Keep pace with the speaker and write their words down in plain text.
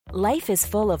Life is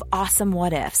full of awesome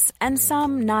what-ifs, and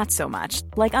some not so much,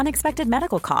 like unexpected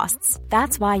medical costs.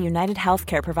 That's why United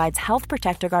Healthcare provides Health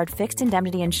Protector Guard fixed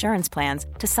indemnity insurance plans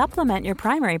to supplement your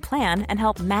primary plan and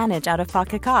help manage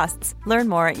out-of-pocket costs. Learn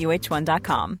more at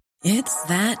uh1.com. It's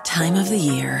that time of the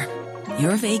year.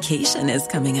 Your vacation is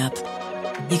coming up.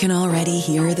 You can already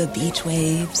hear the beach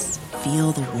waves,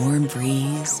 feel the warm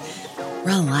breeze,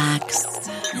 relax,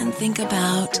 and think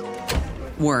about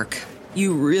work.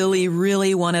 You really,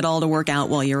 really want it all to work out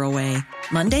while you're away.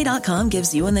 Monday.com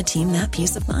gives you and the team that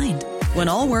peace of mind. When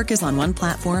all work is on one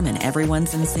platform and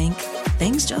everyone's in sync,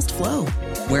 things just flow.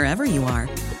 Wherever you are,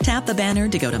 tap the banner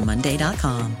to go to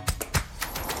Monday.com.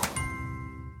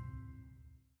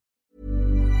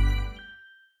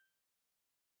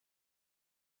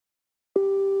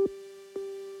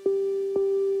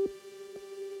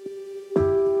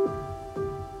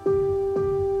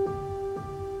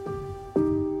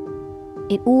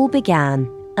 It all began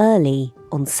early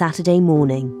on Saturday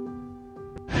morning.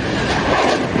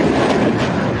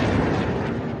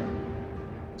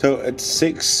 So at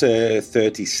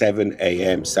 6:37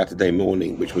 a.m. Saturday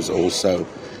morning, which was also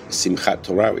Simchat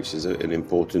Torah, which is an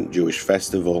important Jewish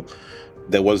festival,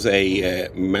 there was a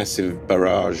massive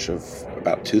barrage of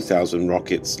about 2,000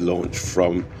 rockets launched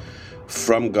from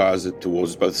Gaza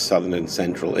towards both southern and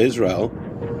central Israel.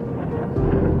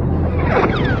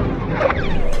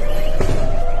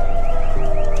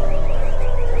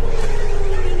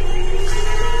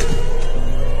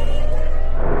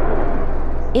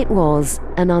 It was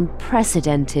an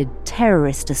unprecedented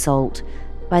terrorist assault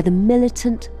by the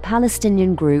militant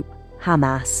Palestinian group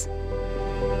Hamas.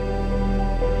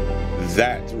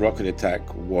 That rocket attack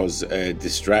was a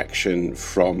distraction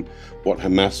from what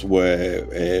Hamas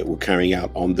were carrying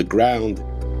out on the ground.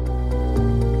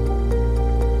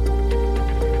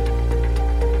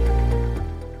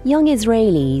 Young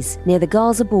Israelis near the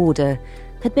Gaza border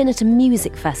had been at a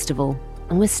music festival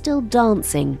and were still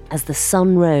dancing as the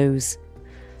sun rose.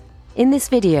 In this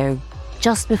video,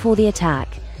 just before the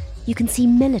attack, you can see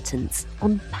militants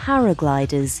on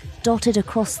paragliders dotted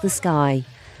across the sky.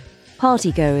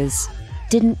 Partygoers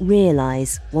didn't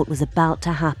realise what was about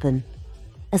to happen.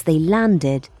 As they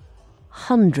landed,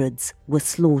 hundreds were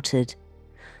slaughtered.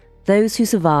 Those who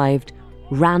survived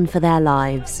ran for their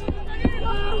lives.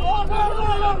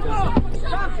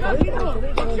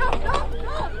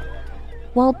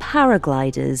 While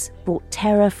paragliders brought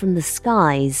terror from the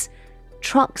skies,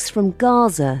 trucks from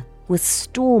Gaza were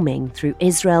storming through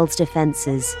Israel's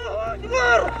defences.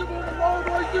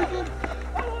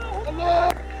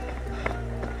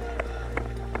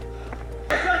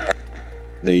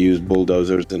 They used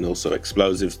bulldozers and also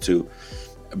explosives to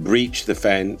breach the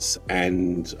fence,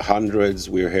 and hundreds,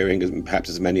 we're hearing perhaps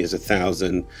as many as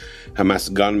 1,000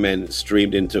 Hamas gunmen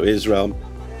streamed into Israel.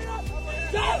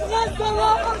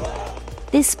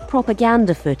 This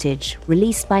propaganda footage,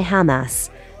 released by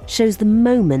Hamas, shows the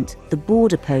moment the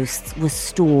border posts were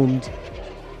stormed.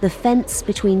 The fence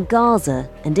between Gaza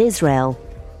and Israel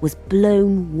was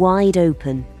blown wide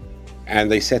open.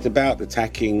 And they set about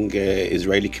attacking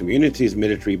Israeli communities,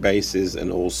 military bases,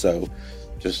 and also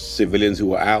just civilians who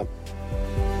were out.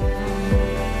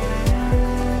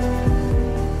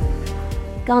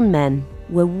 Gunmen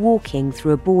were walking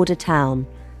through a border town,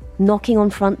 knocking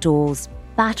on front doors,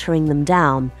 battering them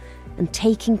down, and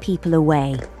taking people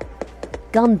away.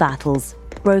 Gun battles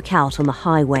broke out on the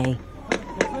highway.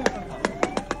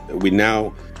 We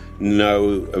now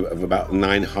know of about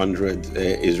 900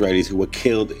 Israelis who were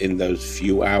killed in those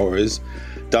few hours.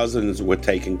 Dozens were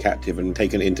taken captive and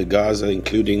taken into Gaza,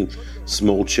 including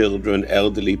small children,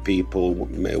 elderly people,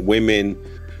 women,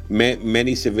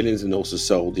 many civilians and also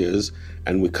soldiers.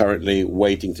 And we're currently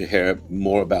waiting to hear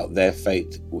more about their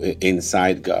fate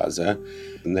inside Gaza.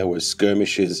 And there were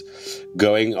skirmishes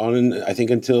going on, I think,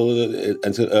 until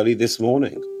early this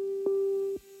morning.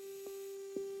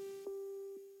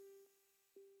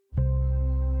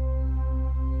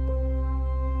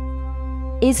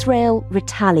 Israel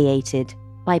retaliated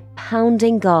by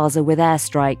pounding Gaza with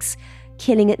airstrikes,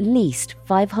 killing at least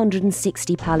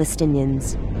 560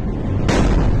 Palestinians.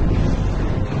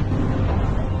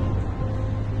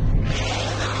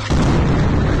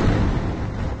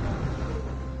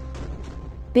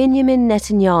 Benjamin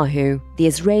Netanyahu, the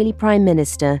Israeli Prime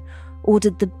Minister,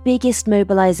 ordered the biggest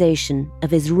mobilization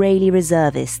of Israeli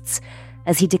reservists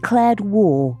as he declared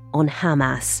war on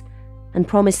Hamas and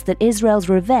promised that Israel's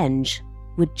revenge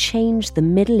would change the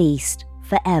Middle East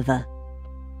forever.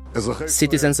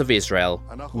 Citizens of Israel,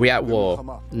 we are at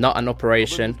war, not an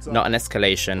operation, not an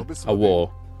escalation, a war.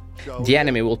 The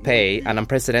enemy will pay an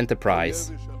unprecedented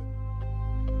price.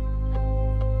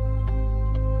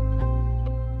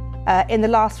 In the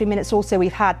last 3 minutes also,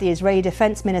 we've had the Israeli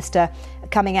Defense Minister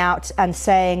coming out and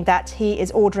saying that he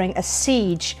is ordering a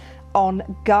siege on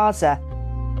Gaza.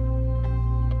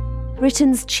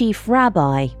 Britain's chief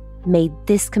rabbi made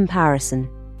this comparison.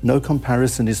 No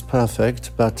comparison is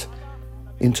perfect, but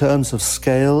in terms of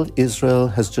scale, Israel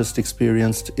has just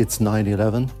experienced its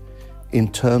 9/11.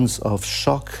 In terms of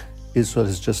shock, Israel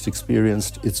has just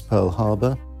experienced its Pearl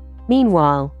Harbor.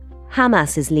 Meanwhile,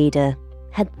 Hamas's leader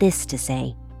had this to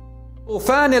say.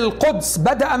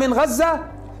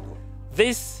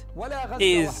 This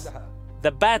is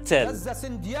the battle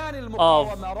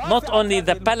of not only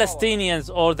the Palestinians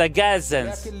or the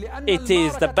Gazans, it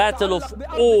is the battle of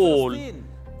all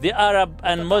the Arab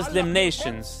and Muslim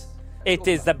nations. It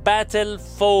is the battle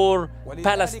for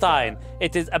Palestine.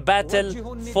 It is a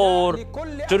battle for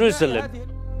Jerusalem.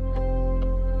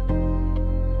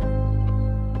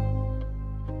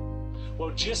 Well,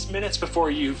 just minutes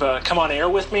before you've come on air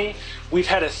with me, we've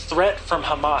had a threat from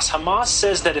Hamas. Hamas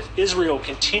says that if Israel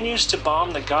continues to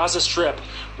bomb the Gaza Strip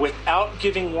without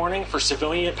giving warning for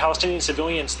Palestinian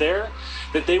civilians there,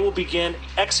 that they will begin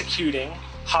executing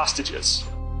hostages.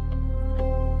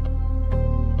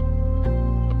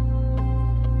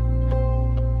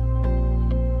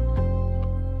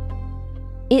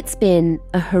 It's been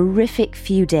a horrific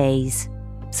few days.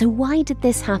 So why did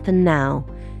this happen now?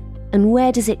 And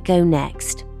where does it go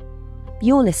next?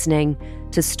 You're listening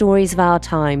to Stories of Our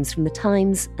Times from The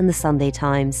Times and The Sunday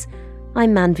Times.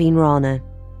 I'm Manveen Rana.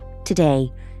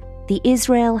 Today, the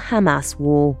Israel-Hamas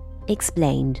war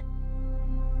explained.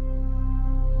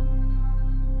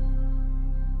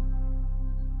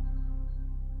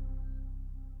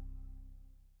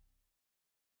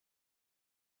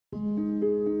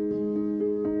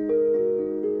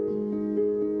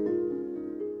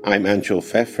 I'm Anshul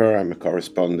Pfeffer. I'm a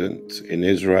correspondent in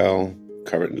Israel,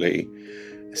 currently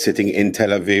sitting in Tel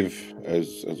Aviv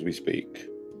as we speak.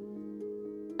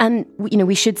 And,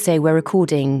 we should say we're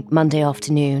recording Monday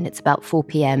afternoon. It's about 4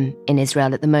 p.m. in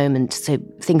Israel at the moment, so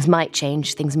things might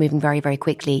change. Things are moving very, very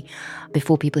quickly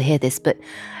before people hear this. But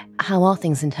how are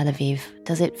things in Tel Aviv?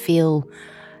 Does it feel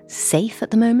safe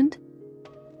at the moment?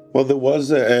 Well, there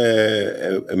was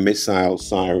a missile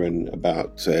siren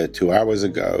about 2 hours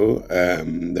ago.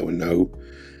 There were no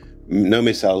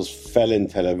missiles fell in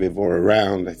Tel Aviv or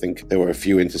around. I think there were a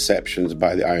few interceptions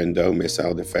by the Iron Dome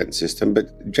missile defense system.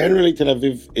 But generally, Tel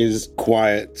Aviv is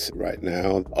quiet right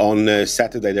now. On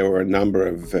Saturday, there were a number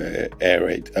of air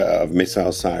raid of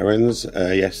missile sirens.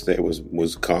 Yesterday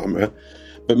was calmer.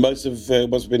 But most of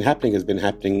what's been happening has been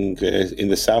happening in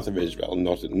the south of Israel,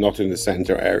 not in the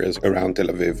center areas around Tel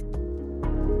Aviv.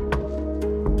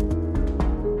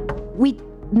 We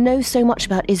know so much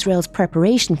about Israel's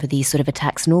preparation for these sort of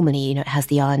attacks normally. It has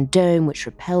the Iron Dome, which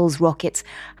repels rockets.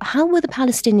 How were the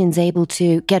Palestinians able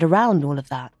to get around all of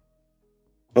that?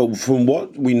 Well, from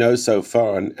what we know so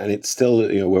far, and it's still,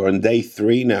 we're on day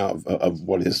 3 now of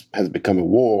what has become a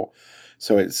war.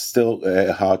 So it's still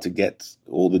hard to get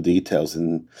all the details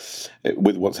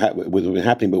with what's been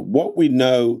happening. But what we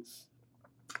know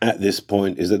at this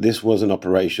point is that this was an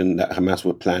operation that Hamas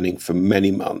were planning for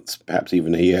many months, perhaps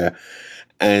even a year.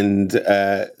 And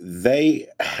they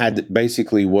had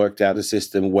basically worked out a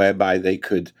system whereby they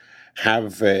could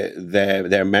have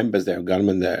their members, their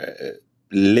gunmen,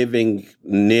 living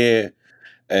near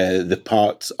the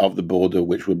parts of the border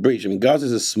which were breached. I mean, Gaza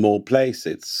is a small place.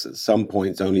 It's at some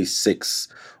points only 6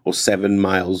 or 7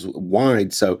 miles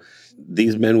wide. So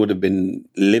these men would have been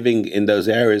living in those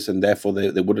areas, and therefore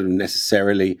they wouldn't have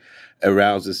necessarily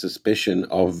aroused the suspicion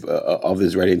of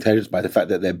Israeli intelligence by the fact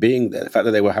that they're being there. The fact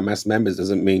that they were Hamas members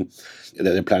doesn't mean that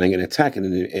they're planning an attack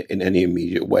in any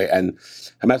immediate way. And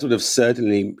Hamas would have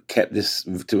certainly kept this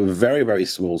to a very, very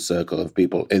small circle of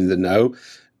people in the know.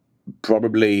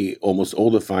 Probably almost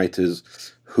all the fighters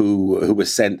who were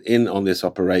sent in on this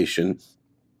operation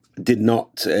did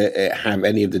not have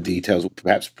any of the details.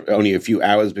 Perhaps only a few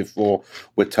hours before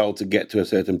were told to get to a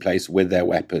certain place with their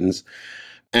weapons.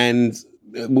 And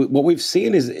what we've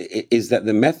seen is that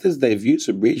the methods they've used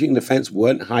for breaching the fence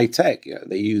weren't high tech.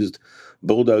 They used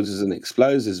bulldozers and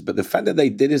explosives, but the fact that they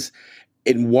did this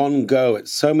in one go at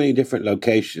so many different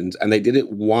locations, and they did it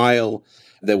while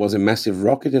there was a massive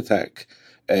rocket attack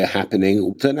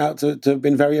happening, turned out to have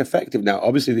been very effective. Now,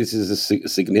 obviously, this is a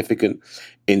significant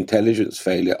intelligence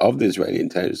failure of the Israeli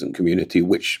intelligence community,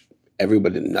 which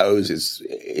everybody knows is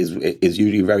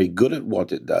usually very good at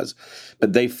what it does.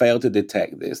 But they failed to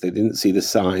detect this. They didn't see the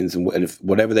signs, and if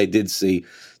whatever they did see,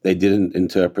 they didn't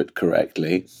interpret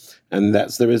correctly. And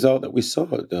that's the result that we saw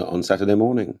on Saturday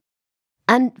morning.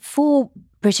 And for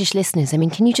British listeners, I mean,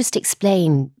 can you just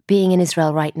explain, being in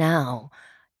Israel right now,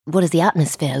 What is the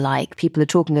atmosphere like? People are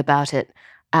talking about it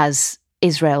as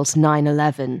Israel's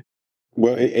 9/11.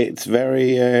 Well, it's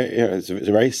very, it's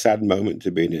a very sad moment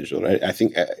to be in Israel. I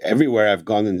think everywhere I've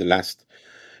gone in the last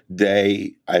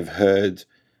day, I've heard,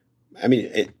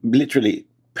 literally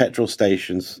petrol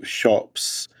stations,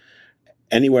 shops,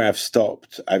 anywhere I've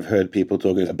stopped, I've heard people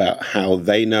talking about how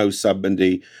they know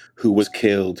somebody who was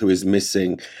killed, who is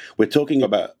missing. We're talking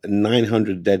about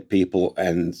 900 dead people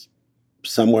and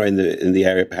somewhere in the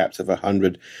area, perhaps of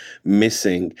 100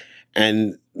 missing.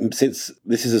 And since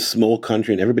this is a small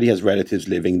country and everybody has relatives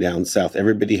living down south,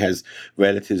 everybody has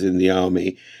relatives in the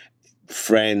army,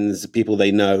 friends, people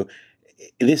they know,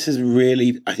 this has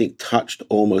really, I think, touched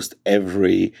almost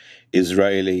every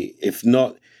Israeli, if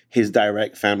not his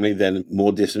direct family, then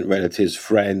more distant relatives,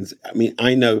 friends. I mean,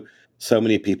 I know so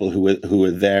many people who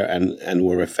were there and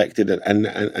were affected, and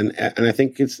I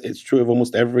think it's true of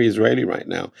almost every Israeli right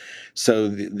now. So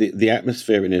the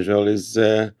atmosphere in Israel is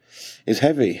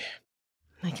heavy.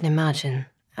 I can imagine,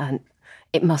 and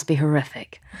it must be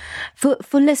horrific. For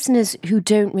listeners who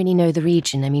don't really know the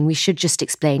region, I mean, we should just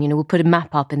explain, we'll put a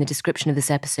map up in the description of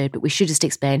this episode, but we should just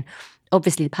explain,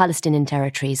 obviously the Palestinian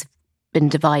territories have been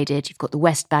divided. You've got the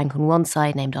West Bank on one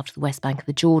side, named after the West Bank of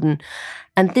the Jordan,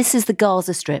 and this is the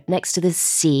Gaza Strip next to the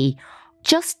sea.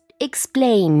 Just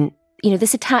explain,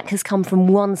 this attack has come from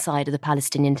one side of the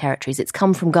Palestinian territories. It's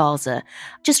come from Gaza.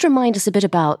 Just remind us a bit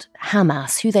about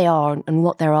Hamas, who they are and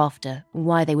what they're after, and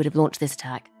why they would have launched this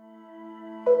attack.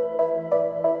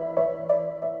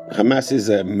 Hamas is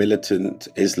a militant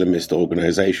Islamist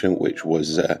organization which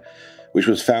was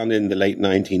founded in the late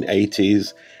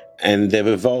 1980s, and they've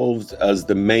evolved as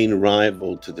the main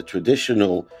rival to the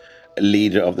traditional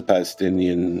leader of the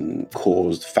Palestinian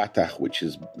cause, Fatah, which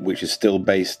is still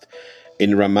based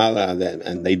in Ramallah,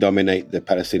 and they dominate the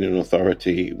Palestinian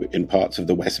Authority in parts of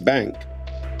the West Bank.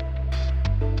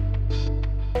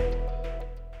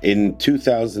 In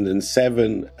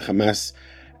 2007, Hamas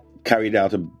carried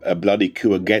out a bloody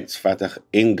coup against Fatah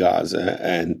in Gaza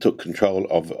and took control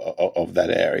of that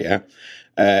area.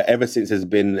 Ever since, there's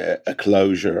been a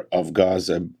closure of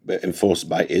Gaza enforced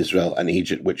by Israel and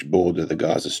Egypt, which border the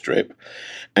Gaza Strip.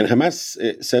 And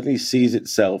Hamas certainly sees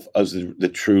itself as the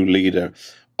true leader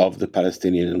of the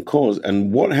Palestinian cause.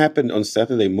 And what happened on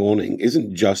Saturday morning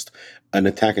isn't just an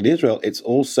attack at Israel, it's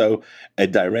also a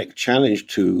direct challenge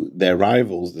to their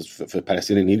rivals, for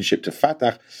Palestinian leadership, to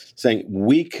Fatah, saying,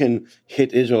 we can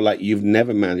hit Israel like you've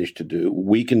never managed to do.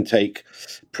 We can take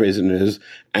prisoners.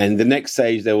 And the next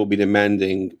stage, they will be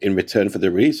demanding, in return for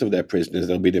the release of their prisoners,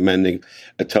 they'll be demanding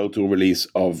a total release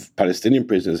of Palestinian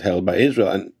prisoners held by Israel.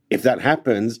 And if that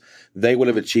happens, they will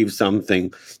have achieved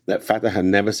something that Fatah had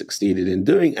never succeeded in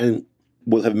doing, and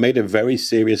will have made a very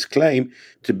serious claim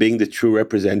to being the true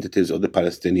representatives of the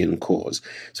Palestinian cause.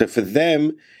 So for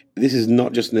them, this is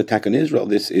not just an attack on Israel,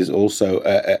 this is also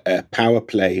a power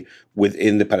play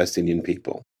within the Palestinian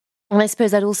people. And I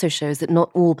suppose that also shows that not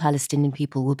all Palestinian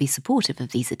people will be supportive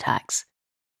of these attacks.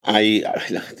 I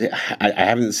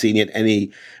haven't seen yet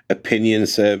any opinion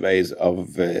surveys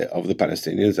of the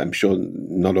Palestinians. I'm sure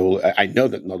not all. I know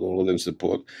that not all of them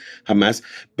support Hamas.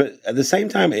 But at the same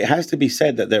time, it has to be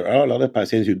said that there are a lot of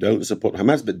Palestinians who don't support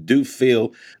Hamas, but do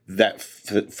feel that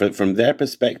from their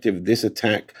perspective, this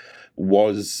attack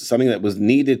was something that was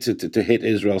needed to hit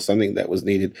Israel, something that was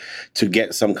needed to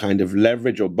get some kind of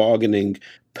leverage or bargaining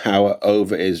power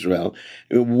over Israel.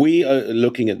 We are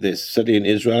looking at this, certainly in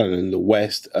Israel and in the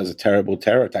West, as a terrible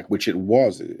terror attack, which it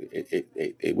was.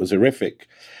 It was horrific.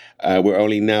 We're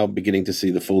only now beginning to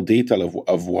see the full detail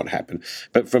of what happened.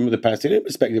 But from the Palestinian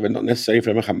perspective, and not necessarily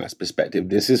from a Hamas perspective,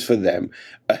 this is for them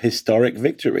a historic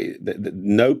victory.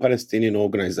 No Palestinian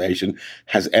organization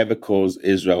has ever caused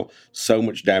Israel so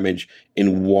much damage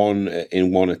in one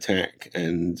attack.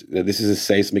 And this is a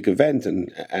seismic event.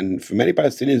 And for many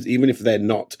Palestinians, even if they're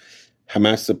not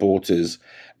Hamas supporters,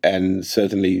 and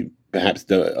certainly perhaps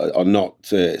are not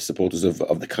supporters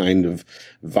of the kind of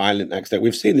violent acts that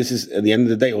we've seen, this is, at the end of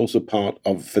the day, also part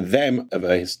of, for them, of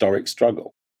a historic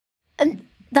struggle. And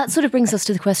that sort of brings us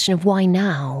to the question of why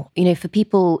now? For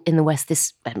people in the West,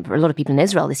 and for a lot of people in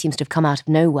Israel, this seems to have come out of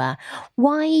nowhere.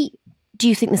 Why do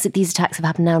you think that these attacks have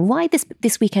happened now? And why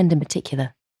this weekend in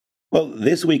particular? Well,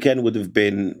 this weekend would have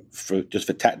been, for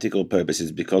tactical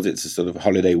purposes, because it's a sort of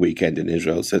holiday weekend in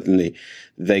Israel. Certainly,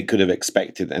 they could have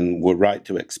expected, and were right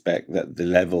to expect, that the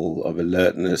level of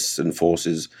alertness and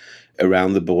forces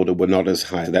around the border were not as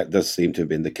high. That does seem to have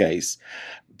been the case.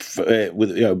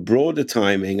 With broader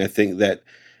timing, I think that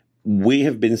we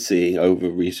have been seeing over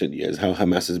recent years how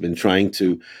Hamas has been trying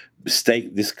to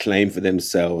stake this claim for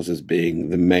themselves as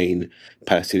being the main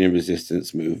Palestinian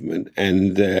resistance movement,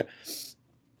 and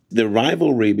the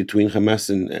rivalry between Hamas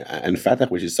and Fatah,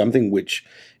 which is something which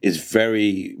is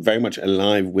very, very much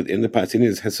alive within the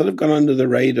Palestinians, has sort of gone under the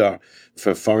radar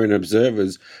for foreign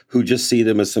observers who just see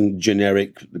them as some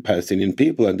generic Palestinian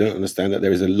people and don't understand that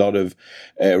there is a lot of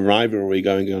rivalry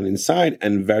going on inside.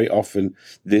 And very often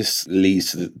this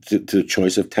leads to the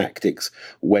choice of tactics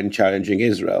when challenging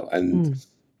Israel. And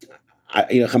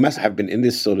Hamas have been in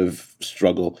this sort of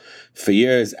struggle for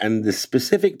years, and the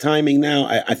specific timing now,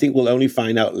 I think we'll only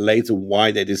find out later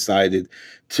why they decided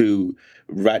to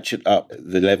ratchet up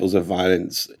the levels of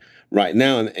violence right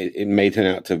now, and it may turn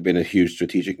out to have been a huge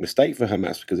strategic mistake for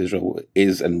Hamas because Israel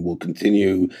is and will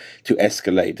continue to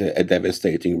escalate a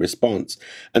devastating response.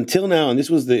 Until now, and this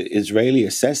was the Israeli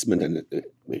assessment, and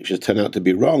which has turned out to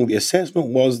be wrong, the assessment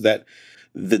was that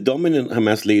the dominant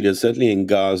Hamas leaders, certainly in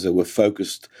Gaza, were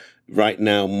focused right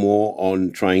now more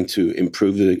on trying to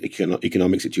improve the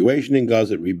economic situation in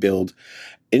Gaza, rebuild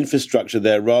infrastructure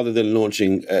there, rather than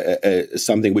launching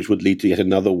something which would lead to yet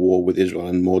another war with Israel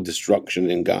and more destruction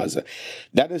in Gaza.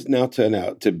 That has now turned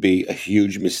out to be a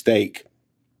huge mistake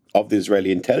of the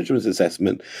Israeli intelligence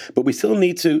assessment, but we still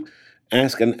need to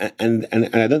ask, and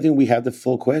I don't think we have the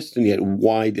full question yet,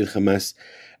 why did Hamas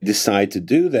decide to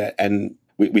do that? And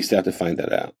we still have to find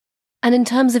that out. And in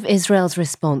terms of Israel's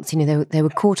response, they were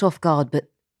caught off guard, but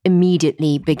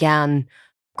immediately began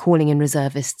calling in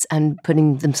reservists and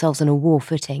putting themselves on a war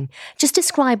footing. Just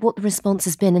describe what the response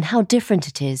has been and how different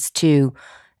it is to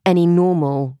any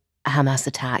normal Hamas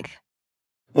attack.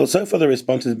 Well, so far the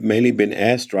response has mainly been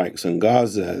airstrikes on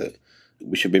Gaza,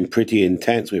 which have been pretty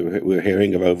intense. We're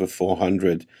hearing of over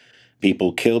 400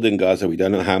 people killed in Gaza. We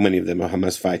don't know how many of them are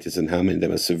Hamas fighters and how many of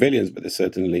them are civilians, but there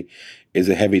certainly is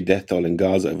a heavy death toll in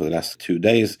Gaza over the last 2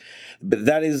 days. But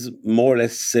that is more or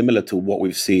less similar to what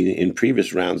we've seen in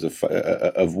previous rounds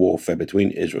of warfare between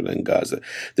Israel and Gaza.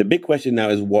 The big question now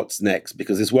is what's next,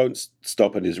 because this won't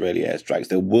stop at Israeli airstrikes.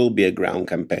 There will be a ground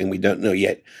campaign. We don't know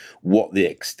yet what the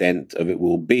extent of it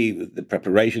will be. The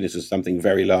preparation is something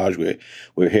very large.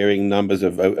 We're hearing numbers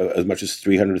of as much as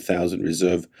 300,000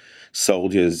 reserve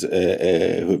soldiers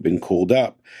who have been called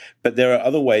up. But there are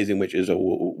other ways in which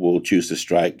Israel will choose to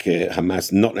strike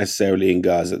Hamas, not necessarily in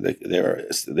Gaza.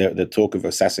 There talk of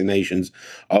assassinations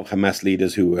of Hamas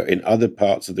leaders who are in other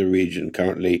parts of the region.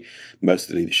 Currently, most of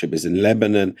the leadership is in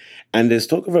Lebanon. And there's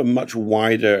talk of a much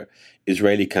wider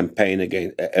Israeli campaign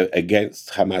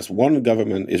against Hamas. One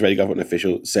Israeli government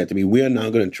official said to me, "We are now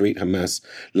going to treat Hamas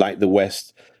like the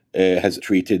West has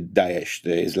treated Daesh,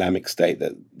 the Islamic State,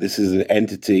 that this is an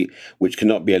entity which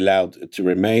cannot be allowed to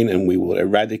remain, and we will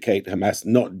eradicate Hamas,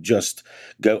 not just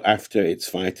go after its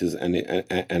fighters and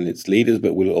its leaders,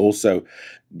 but we'll also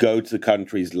go to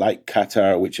countries like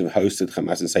Qatar, which have hosted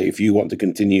Hamas, and say, if you want to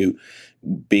continue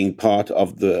being part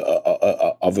of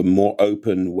a more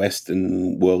open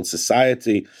Western world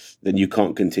society, then you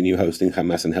can't continue hosting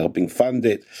Hamas and helping fund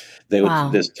it."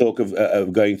 There's talk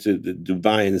of going to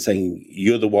Dubai and saying,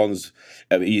 you're the ones,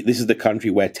 this is the country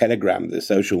where Telegram, the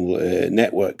social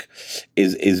network,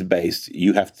 is based.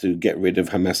 You have to get rid of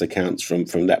Hamas accounts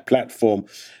from that platform.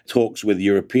 Talks with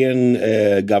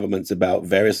European governments about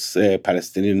various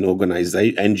Palestinian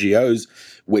NGOs,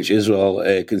 which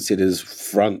Israel considers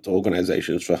front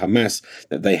organizations for Hamas,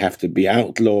 that they have to be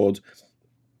outlawed.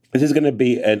 This is going to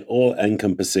be an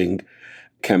all-encompassing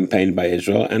campaign by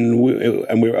Israel, and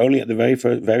we're only at the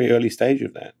very early stage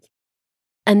of that.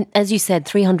 And as you said,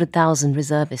 300,000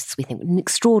 reservists, we think, an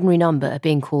extraordinary number, are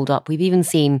being called up. We've even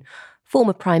seen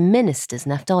former Prime Ministers,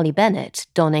 Naftali Bennett,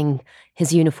 donning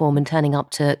his uniform and turning up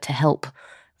to help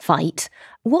fight.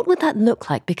 What would that look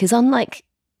like? Because unlike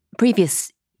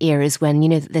previous eras when,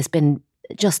 there's been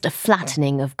just a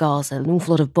flattening of Gaza, an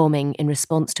awful lot of bombing in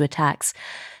response to attacks,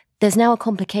 there's now a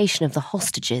complication of the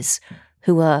hostages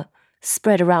who are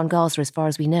spread around Gaza as far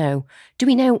as we know. Do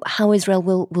we know how Israel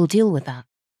will deal with that?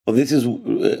 Well, this is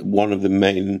one of the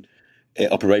main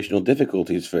operational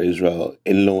difficulties for Israel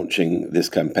in launching this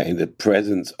campaign, the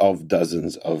presence of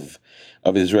dozens of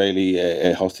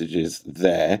Israeli hostages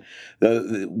there.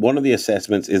 One of the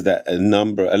assessments is that a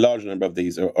large number of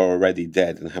these are already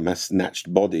dead, and Hamas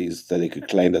snatched bodies so they could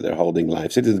claim that they're holding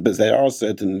live citizens. But there are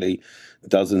certainly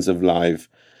dozens of live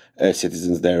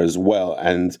citizens there as well.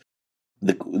 And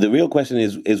the real question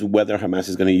is whether Hamas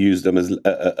is going to use them as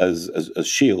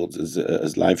shields,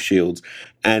 as live shields.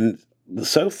 And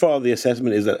So far, the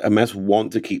assessment is that Hamas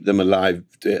want to keep them alive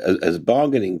as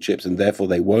bargaining chips, and therefore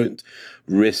they won't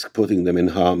risk putting them in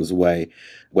harm's way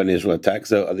when Israel attacks.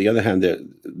 So, on the other hand,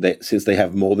 since they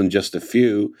have more than just a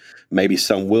few, maybe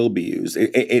some will be used.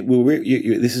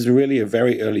 This is really a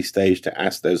very early stage to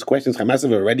ask those questions. Hamas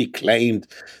have already claimed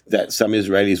that some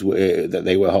Israelis that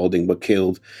they were holding were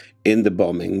killed in the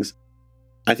bombings.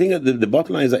 I think that the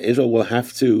bottom line is that Israel will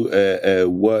have to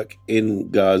work in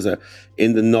Gaza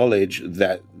in the knowledge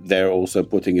that they're also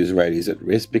putting Israelis at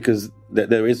risk, because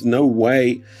there is no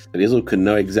way that Israel can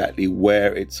know exactly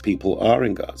where its people are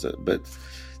in Gaza. But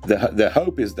the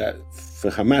hope is that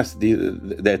for Hamas,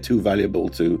 they're too valuable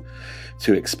to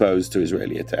expose to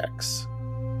Israeli attacks.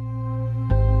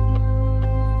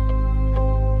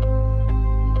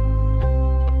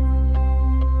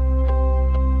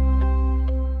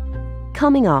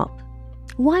 Coming up,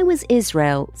 why was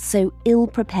Israel so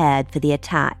ill-prepared for the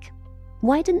attack?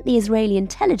 Why didn't the Israeli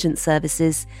intelligence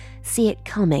services see it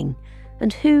coming?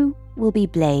 And who will be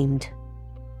blamed?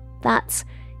 That's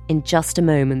in just a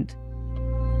moment.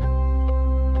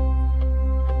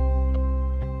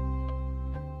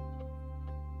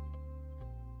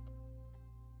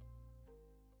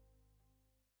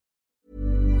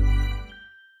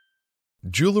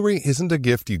 Jewelry isn't a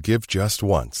gift you give just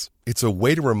once. It's a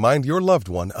way to remind your loved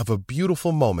one of a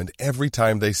beautiful moment every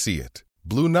time they see it.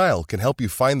 Blue Nile can help you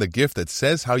find the gift that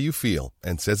says how you feel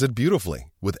and says it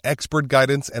beautifully, with expert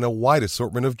guidance and a wide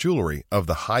assortment of jewelry of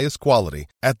the highest quality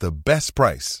at the best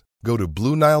price. Go to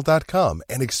BlueNile.com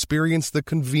and experience the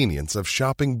convenience of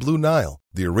shopping Blue Nile,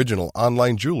 the original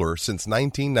online jeweler since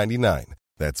 1999.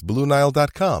 That's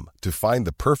BlueNile.com to find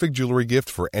the perfect jewelry gift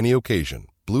for any occasion.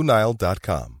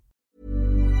 BlueNile.com.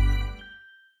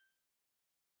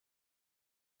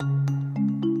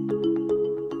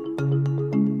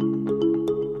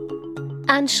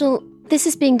 Anshul, this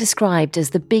is being described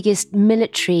as the biggest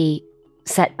military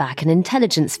setback and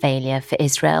intelligence failure for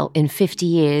Israel in 50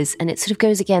 years, and it sort of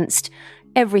goes against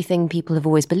everything people have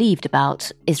always believed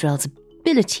about Israel's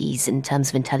abilities in terms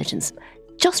of intelligence.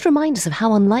 Just remind us of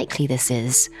how unlikely this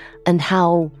is and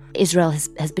how Israel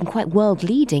has been quite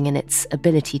world-leading in its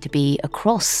ability to be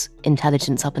across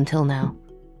intelligence up until now.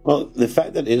 Well, the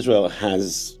fact that Israel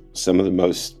has some of the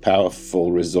most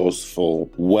powerful, resourceful,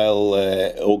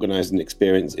 well-organized and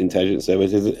experienced intelligence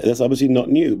services, that's obviously not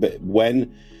new. But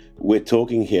when we're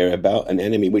talking here about an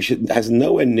enemy which has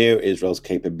nowhere near Israel's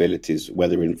capabilities,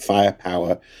 whether in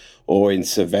firepower or in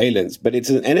surveillance, but it's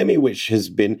an enemy which has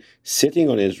been sitting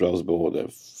on Israel's border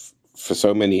for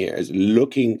so many years,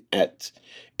 looking at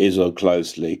Israel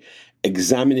closely,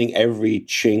 examining every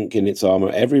chink in its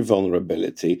armor, every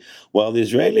vulnerability, while the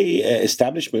Israeli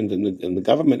establishment and the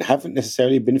government haven't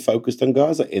necessarily been focused on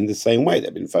Gaza in the same way.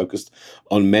 They've been focused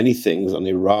on many things, on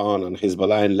Iran, on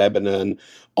Hezbollah in Lebanon,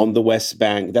 on the West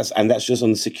Bank. That's just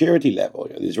on the security level.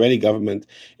 The Israeli government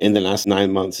in the last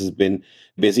 9 months has been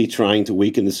busy trying to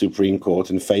weaken the Supreme Court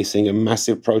and facing a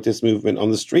massive protest movement on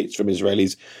the streets from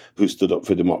Israelis who stood up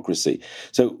for democracy.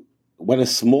 So when a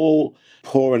small,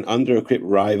 poor and under-equipped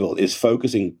rival is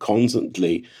focusing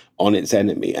constantly on its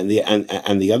enemy, and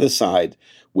the other side,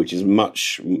 which is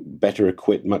much better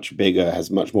equipped, much bigger,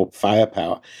 has much more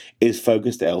firepower, is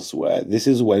focused elsewhere, this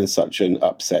is when such an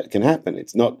upset can happen.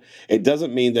 It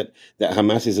doesn't mean that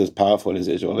Hamas is as powerful as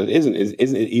Israel. It isn't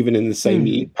even in the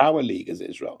same power league as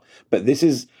Israel. But this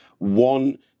is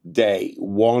one day,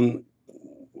 one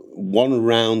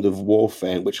round of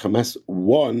warfare in which Hamas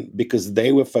won because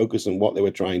they were focused on what they were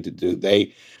trying to do.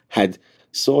 They had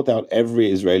sought out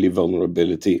every Israeli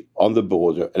vulnerability on the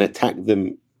border and attacked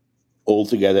them all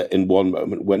together in one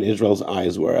moment when Israel's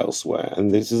eyes were elsewhere.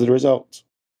 And this is the result.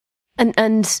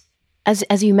 And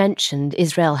as you mentioned,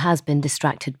 Israel has been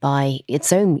distracted by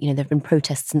its own, there have been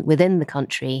protests within the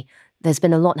country. There's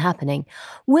been a lot happening.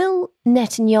 Will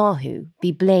Netanyahu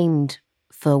be blamed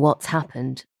for what's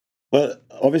happened? Well,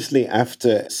 obviously,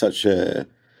 after such a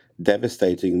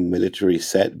devastating military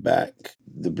setback,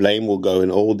 the blame will go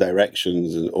in all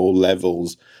directions and all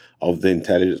levels of the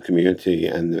intelligence community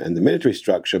and the military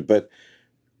structure. But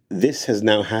this has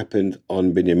now happened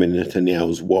on Benjamin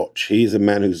Netanyahu's watch. He's a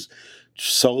man who's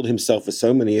sold himself for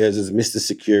so many years as Mr.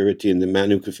 Security and the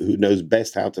man who knows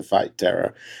best how to fight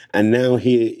terror. And now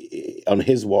he, on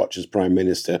his watch as prime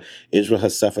minister, Israel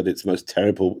has suffered its most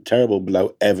terrible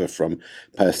blow ever from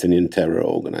Palestinian terror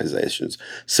organizations.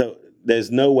 So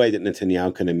there's no way that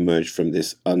Netanyahu can emerge from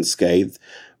this unscathed,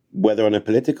 whether on a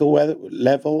political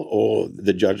level or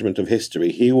the judgment of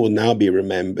history. He will now be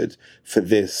remembered for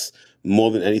this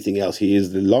more than anything else, he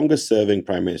is the longest serving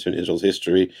prime minister in Israel's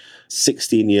history,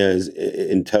 16 years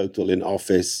in total in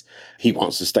office. He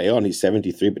wants to stay on. He's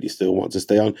 73, but he still wants to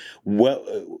stay on. Well,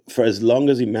 for as long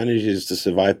as he manages to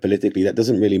survive politically, that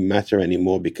doesn't really matter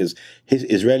anymore, because his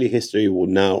Israeli history will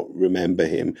now remember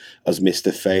him as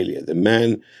Mr. Failure, the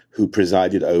man who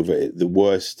presided over the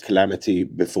worst calamity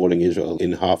befalling Israel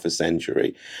in half a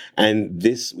century. And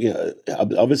this,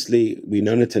 obviously, we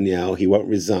know Netanyahu, he won't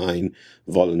resign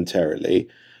voluntarily,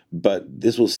 but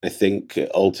this will, I think,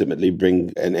 ultimately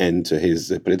bring an end to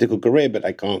his political career, but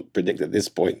I can't predict at this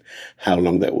point how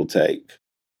long that will take.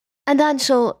 And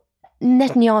Anshul,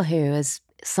 Netanyahu, as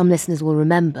some listeners will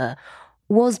remember,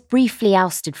 was briefly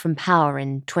ousted from power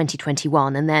in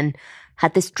 2021 and then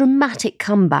had this dramatic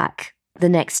comeback the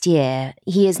next year.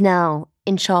 He is now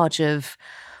in charge of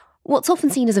what's often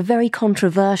seen as a very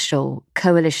controversial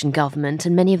coalition government,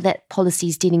 and many of their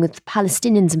policies dealing with the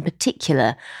Palestinians in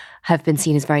particular have been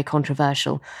seen as very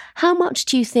controversial. How much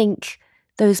do you think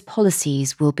those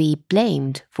policies will be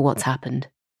blamed for what's happened?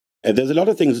 There's a lot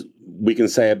of things we can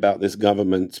say about this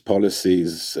government's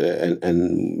policies,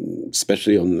 and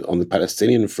especially on the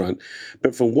Palestinian front.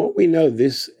 But from what we know,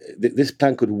 this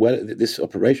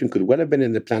operation could well have been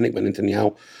in the planning when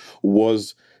Netanyahu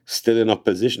was still in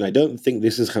opposition. I don't think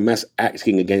this is Hamas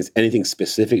acting against anything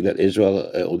specific that Israel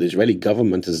or the Israeli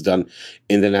government has done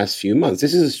in the last few months.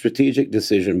 This is a strategic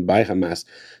decision by Hamas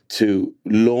to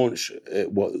launch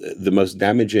the most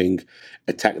damaging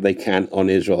attack they can on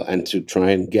Israel, and to try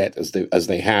and get, as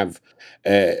they have,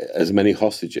 as many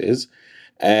hostages.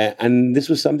 And this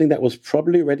was something that was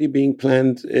probably already being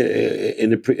planned in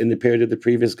the period of the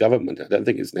previous government. I don't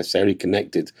think it's necessarily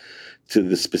connected to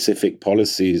the specific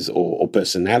policies or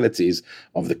personalities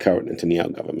of the current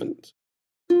Netanyahu government.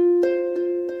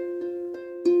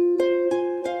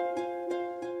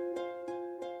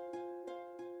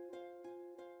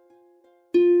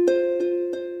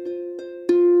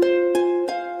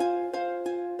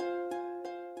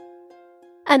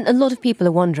 And a lot of people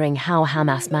are wondering how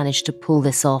Hamas managed to pull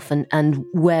this off and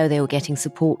where they were getting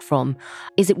support from.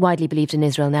 Is it widely believed in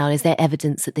Israel now? Is there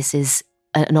evidence that this is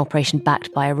an operation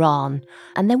backed by Iran?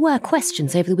 And there were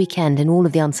questions over the weekend in all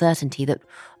of the uncertainty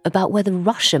about whether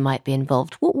Russia might be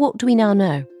involved. What do we now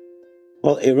know?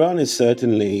 Well, Iran is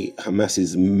certainly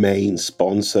Hamas's main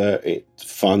sponsor. It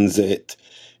funds it.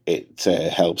 It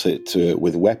helps it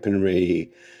with weaponry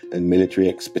and military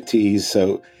expertise.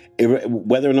 So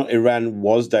whether or not Iran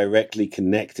was directly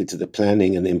connected to the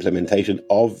planning and the implementation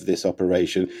of this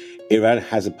operation, Iran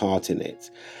has a part in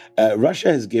it.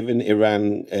 Russia has given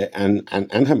Iran and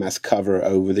Hamas cover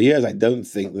over the years. I don't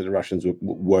think that the Russians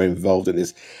were involved in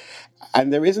this.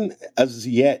 And there isn't as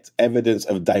yet evidence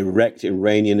of direct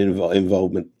Iranian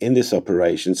involvement in this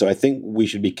operation. So I think we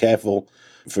should be careful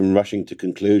from rushing to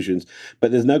conclusions.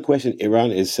 But there's no question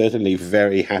Iran is certainly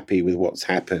very happy with what's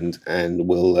happened, and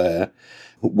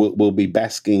will be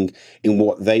basking in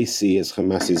what they see as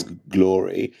Hamas's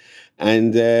glory.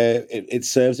 And it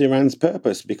serves Iran's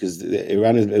purpose, because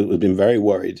Iran has been very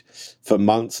worried for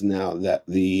months now that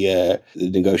the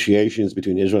negotiations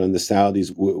between Israel and the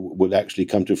Saudis would actually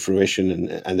come to fruition,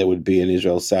 and there would be an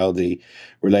Israel-Saudi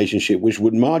relationship which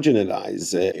would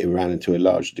marginalize Iran to a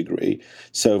large degree.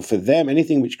 So for them,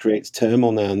 anything which creates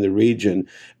turmoil now in the region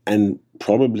and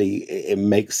probably it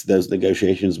makes those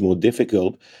negotiations more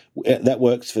difficult, that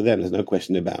works for them. There's no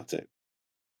question about it.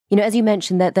 You know, as you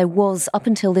mentioned, that there was, up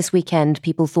until this weekend,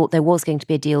 people thought there was going to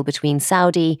be a deal between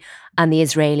Saudi and the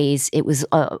Israelis. It was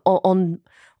on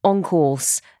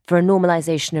course for a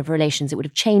normalization of relations. It would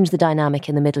have changed the dynamic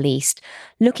in the Middle East.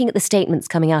 Looking at the statements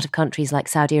coming out of countries like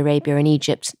Saudi Arabia and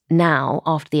Egypt now,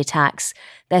 after the attacks,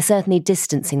 they're certainly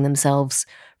distancing themselves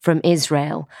from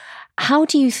Israel. How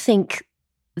do you think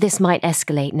this might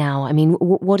escalate now? I mean,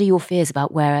 what are your fears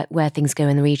about where things go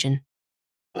in the region?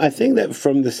 I think that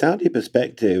from the Saudi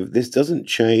perspective, this doesn't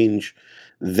change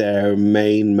their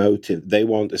main motive. They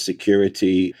want a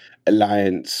security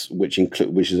alliance, which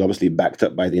is obviously backed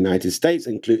up by the United States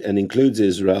and includes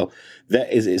Israel.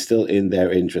 That is still in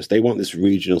their interest. They want this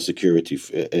regional security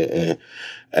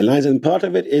alliance, and part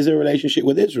of it is a relationship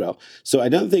with Israel. So I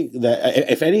don't think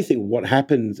that, if anything, what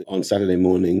happened on Saturday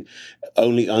morning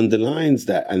only underlines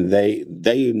that, and they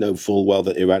know full well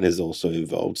that Iran is also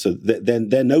involved. So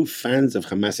they're no fans of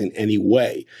Hamas in any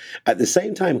way. At the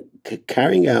same time,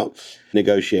 carrying out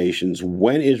negotiations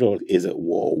when Israel is at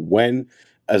war, when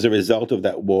as a result of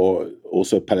that war,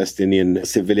 also Palestinian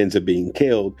civilians are being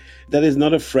killed. That is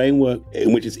not a framework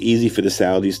in which it's easy for the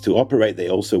Saudis to operate. They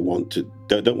also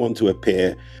don't want to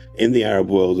appear in the Arab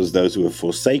world as those who have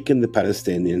forsaken the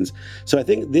Palestinians. So I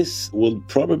think this will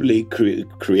probably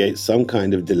create some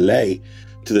kind of delay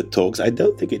to the talks. I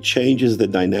don't think it changes the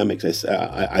dynamics.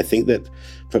 I think that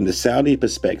from the Saudi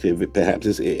perspective,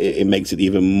 it makes it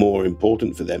even more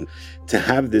important for them to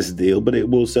have this deal, but it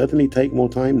will certainly take more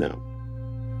time now.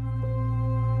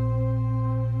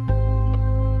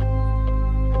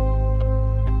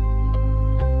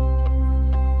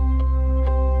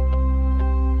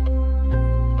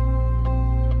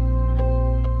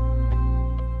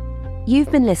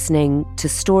 You've been listening to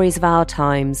Stories of Our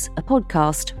Times, a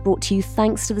podcast brought to you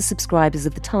thanks to the subscribers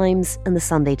of The Times and The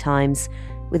Sunday Times,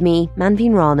 with me,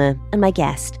 Manveen Rana, and my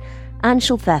guest,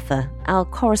 Anshel Pfeffer, our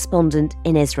correspondent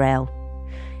in Israel.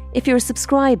 If you're a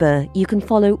subscriber, you can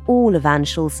follow all of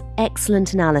Anshel's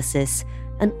excellent analysis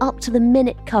and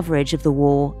up-to-the-minute coverage of the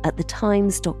war at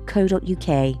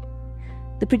thetimes.co.uk.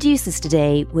 The producers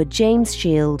today were James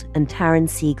Shield and Taryn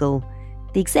Siegel.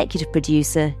 The executive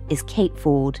producer is Kate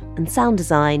Ford, and sound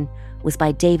design was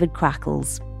by David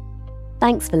Crackles.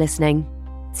 Thanks for listening.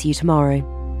 See you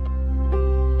tomorrow.